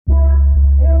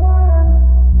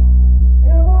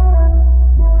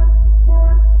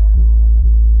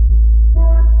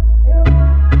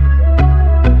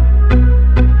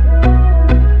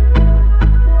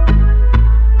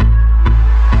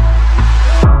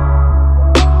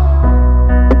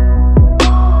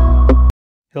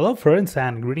Hello friends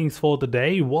and greetings for the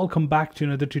day. Welcome back to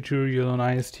another tutorial on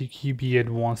ISTQB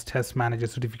Advance Test Manager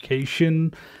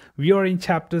certification. We are in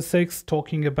chapter 6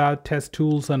 talking about test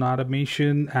tools and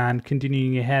automation and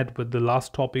continuing ahead with the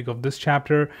last topic of this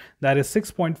chapter, that is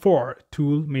 6.4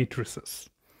 tool matrices.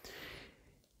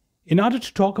 In order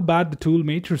to talk about the tool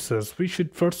matrices, we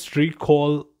should first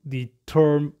recall the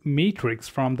term matrix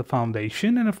from the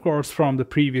foundation and of course from the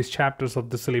previous chapters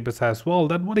of the syllabus as well,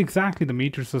 that what exactly the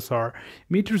matrices are.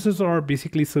 Matrices are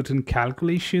basically certain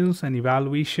calculations and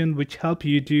evaluation which help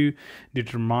you to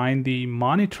determine the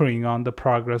monitoring on the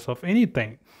progress of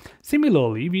anything.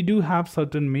 Similarly, we do have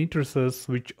certain matrices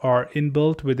which are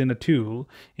inbuilt within a tool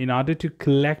in order to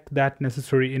collect that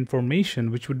necessary information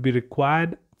which would be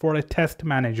required for a test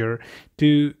manager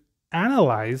to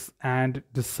analyze and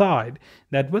decide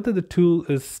that whether the tool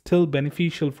is still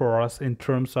beneficial for us in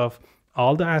terms of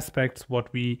all the aspects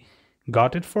what we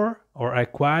got it for or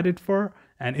acquired it for,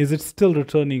 and is it still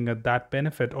returning at that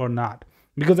benefit or not.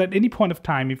 Because at any point of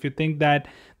time, if you think that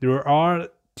there are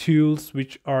tools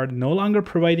which are no longer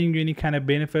providing you any kind of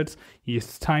benefits,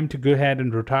 it's time to go ahead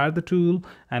and retire the tool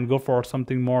and go for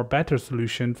something more better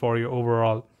solution for your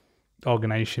overall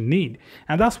organization need.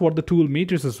 And that's what the tool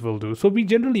matrices will do. So we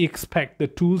generally expect the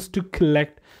tools to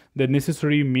collect the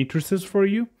necessary matrices for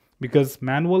you, because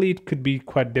manually it could be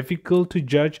quite difficult to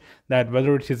judge that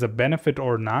whether it is a benefit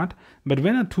or not. But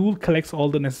when a tool collects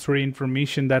all the necessary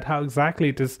information, that how exactly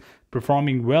it is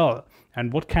performing well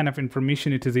and what kind of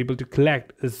information it is able to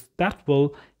collect, is that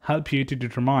will help you to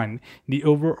determine the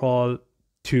overall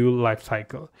tool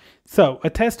lifecycle. So a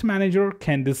test manager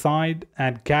can decide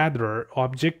and gather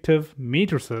objective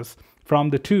matrices from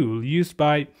the tool used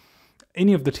by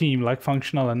any of the team, like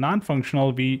functional and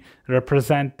non-functional. We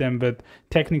represent them with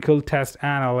technical test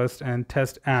analyst and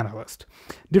test analyst.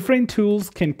 Different tools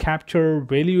can capture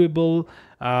valuable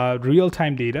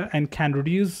real-time data and can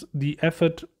reduce the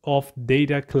effort of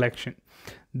data collection.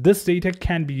 This data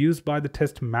can be used by the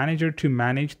test manager to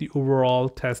manage the overall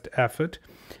test effort.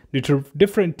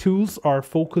 Different tools are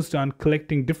focused on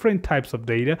collecting different types of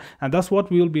data, and that's what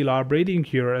we will be elaborating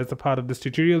here as a part of this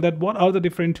tutorial, that what are the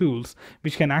different tools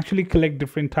which can actually collect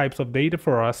different types of data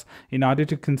for us in order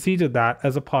to consider that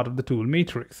as a part of the tool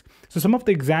matrix. So some of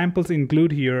the examples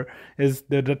include here is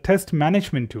the test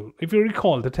management tool. If you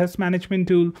recall, the test management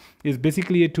tool is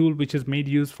basically a tool which is made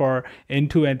use for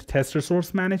end-to-end test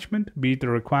resource management, be it the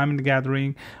requirement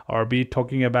gathering or be it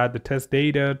talking about the test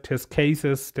data, test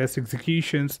cases, test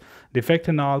executions, defect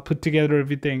and all, put together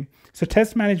everything. So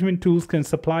test management tools can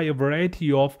supply a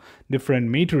variety of different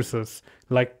matrices,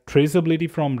 like traceability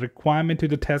from requirement to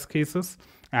the test cases,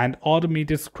 and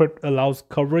automated script allows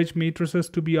coverage matrices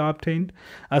to be obtained.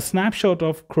 A snapshot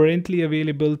of currently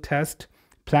available test,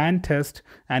 planned test,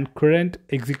 and current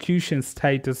execution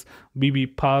status,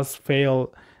 BB pass,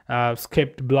 fail,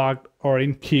 skipped, blocked, or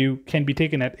in queue, can be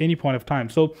taken at any point of time.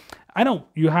 So I know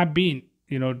you have been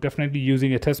definitely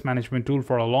using a test management tool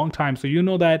for a long time. So you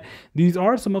know that these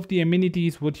are some of the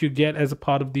amenities what you get as a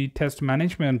part of the test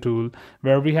management tool,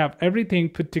 where we have everything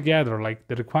put together, like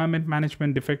the requirement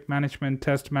management, defect management,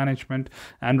 test management,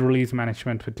 and release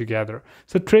management put together.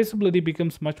 So traceability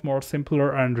becomes much more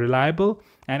simpler and reliable.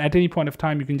 And at any point of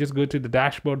time, you can just go to the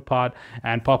dashboard part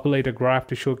and populate a graph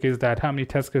to showcase that how many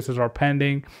test cases are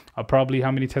pending, or probably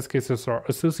how many test cases are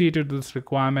associated with this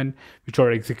requirement, which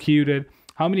are executed,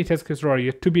 how many test cases are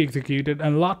yet to be executed,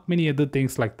 and a lot many other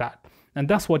things like that. And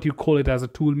that's what you call it as a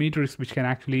tool matrix, which can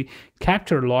actually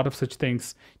capture a lot of such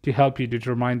things to help you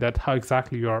determine that how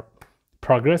exactly you are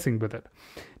progressing with it.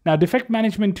 Now, defect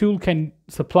management tool can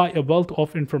supply a wealth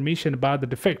of information about the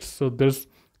defects. So there's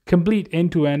complete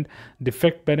end-to-end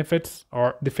defect benefits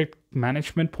or defect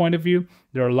management point of view.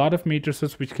 There are a lot of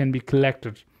matrices which can be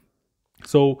collected.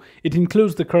 So it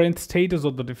includes the current status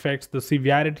of the defects, the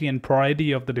severity and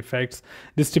priority of the defects,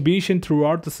 distribution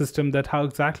throughout the system, that how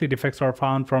exactly defects are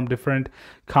found from different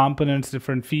components,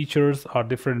 different features, or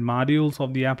different modules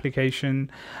of the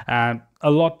application, and a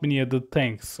lot many other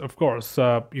things. Of course,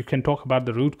 you can talk about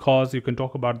the root cause, you can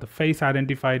talk about the phase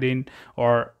identified in,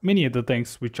 or many other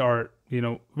things which are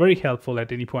very helpful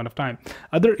at any point of time.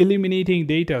 Other illuminating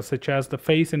data, such as the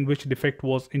phase in which defect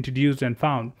was introduced and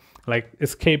found, like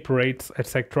escape rates,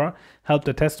 etc., help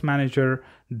the test manager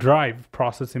drive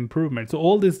process improvement. So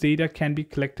all this data can be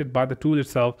collected by the tool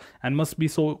itself and must be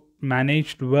so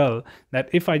managed well that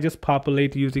if I just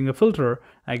populate using a filter,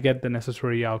 I get the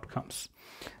necessary outcomes.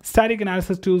 Static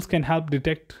analysis tools can help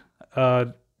detect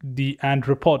and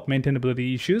report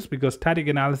maintainability issues, because static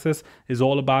analysis is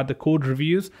all about the code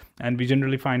reviews, and we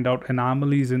generally find out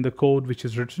anomalies in the code which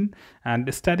is written,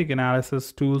 and static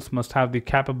analysis tools must have the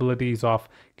capabilities of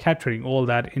capturing all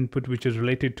that input which is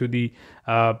related to the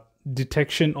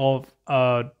detection of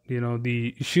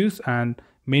the issues and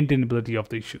maintainability of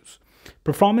the issues.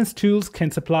 Performance tools can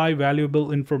supply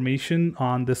valuable information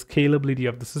on the scalability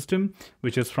of the system,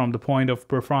 which is from the point of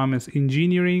performance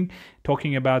engineering,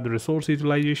 talking about the resource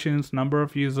utilizations, number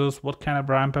of users, what kind of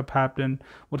ramp up happened,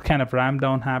 what kind of ramp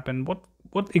down happened,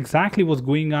 what exactly was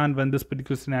going on when this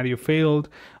particular scenario failed,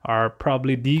 or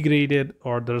probably degraded,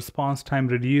 or the response time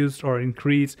reduced or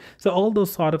increased. So all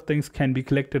those sort of things can be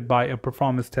collected by a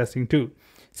performance testing tool.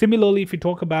 Similarly, if you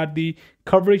talk about the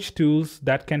coverage tools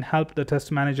that can help the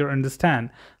test manager understand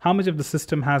how much of the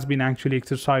system has been actually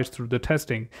exercised through the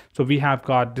testing. So we have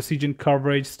got decision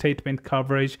coverage, statement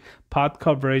coverage, path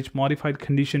coverage, modified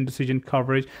condition decision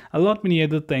coverage, a lot many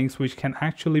other things which can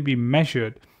actually be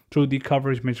measured through the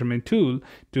coverage measurement tool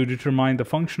to determine the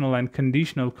functional and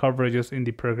conditional coverages in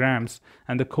the programs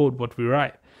and the code what we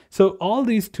write. So all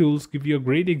these tools give you a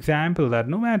great example that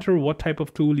no matter what type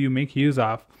of tool you make use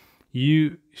of,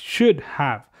 you should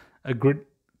have a good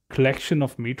collection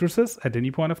of matrices at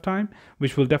any point of time,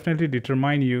 which will definitely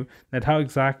determine you that how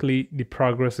exactly the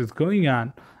progress is going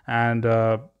on, and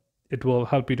it will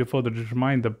help you to further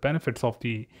determine the benefits of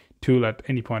the tool at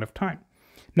any point of time.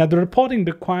 Now, the reporting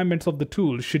requirements of the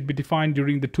tool should be defined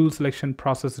during the tool selection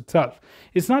process itself.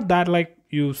 It's not that like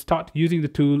you start using the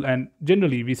tool and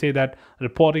generally we say that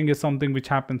reporting is something which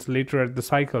happens later at the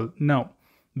cycle. No.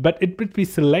 But it would be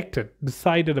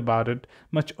decided about it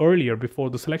much earlier before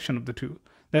the selection of the tool,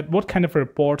 that what kind of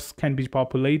reports can be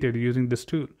populated using this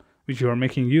tool which you are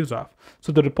making use of.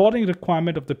 So the reporting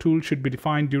requirement of the tool should be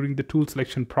defined during the tool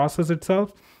selection process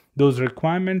itself. Those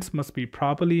requirements must be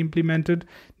properly implemented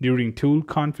during tool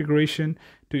configuration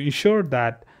to ensure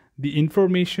that the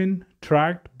information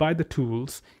tracked by the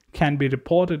tools can be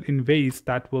reported in ways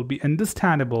that will be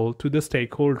understandable to the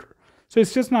stakeholder. So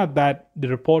it's just not that the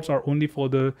reports are only for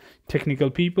the technical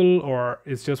people or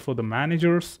it's just for the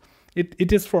managers.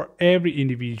 It is for every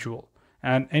individual,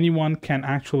 and anyone can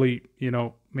actually,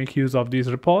 make use of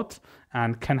these reports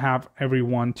and can have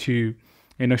everyone to,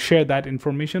 share that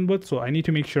information with. So I need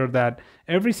to make sure that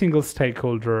every single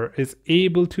stakeholder is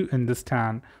able to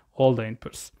understand all the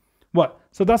inputs.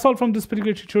 So that's all from this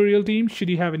particular tutorial, team. Should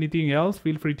you have anything else,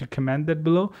 feel free to comment that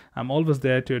below. I'm always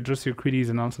there to address your queries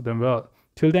and answer them well.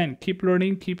 Till then, keep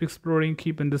learning, keep exploring,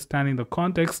 keep understanding the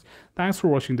context. Thanks for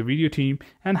watching the video, team,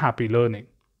 and happy learning.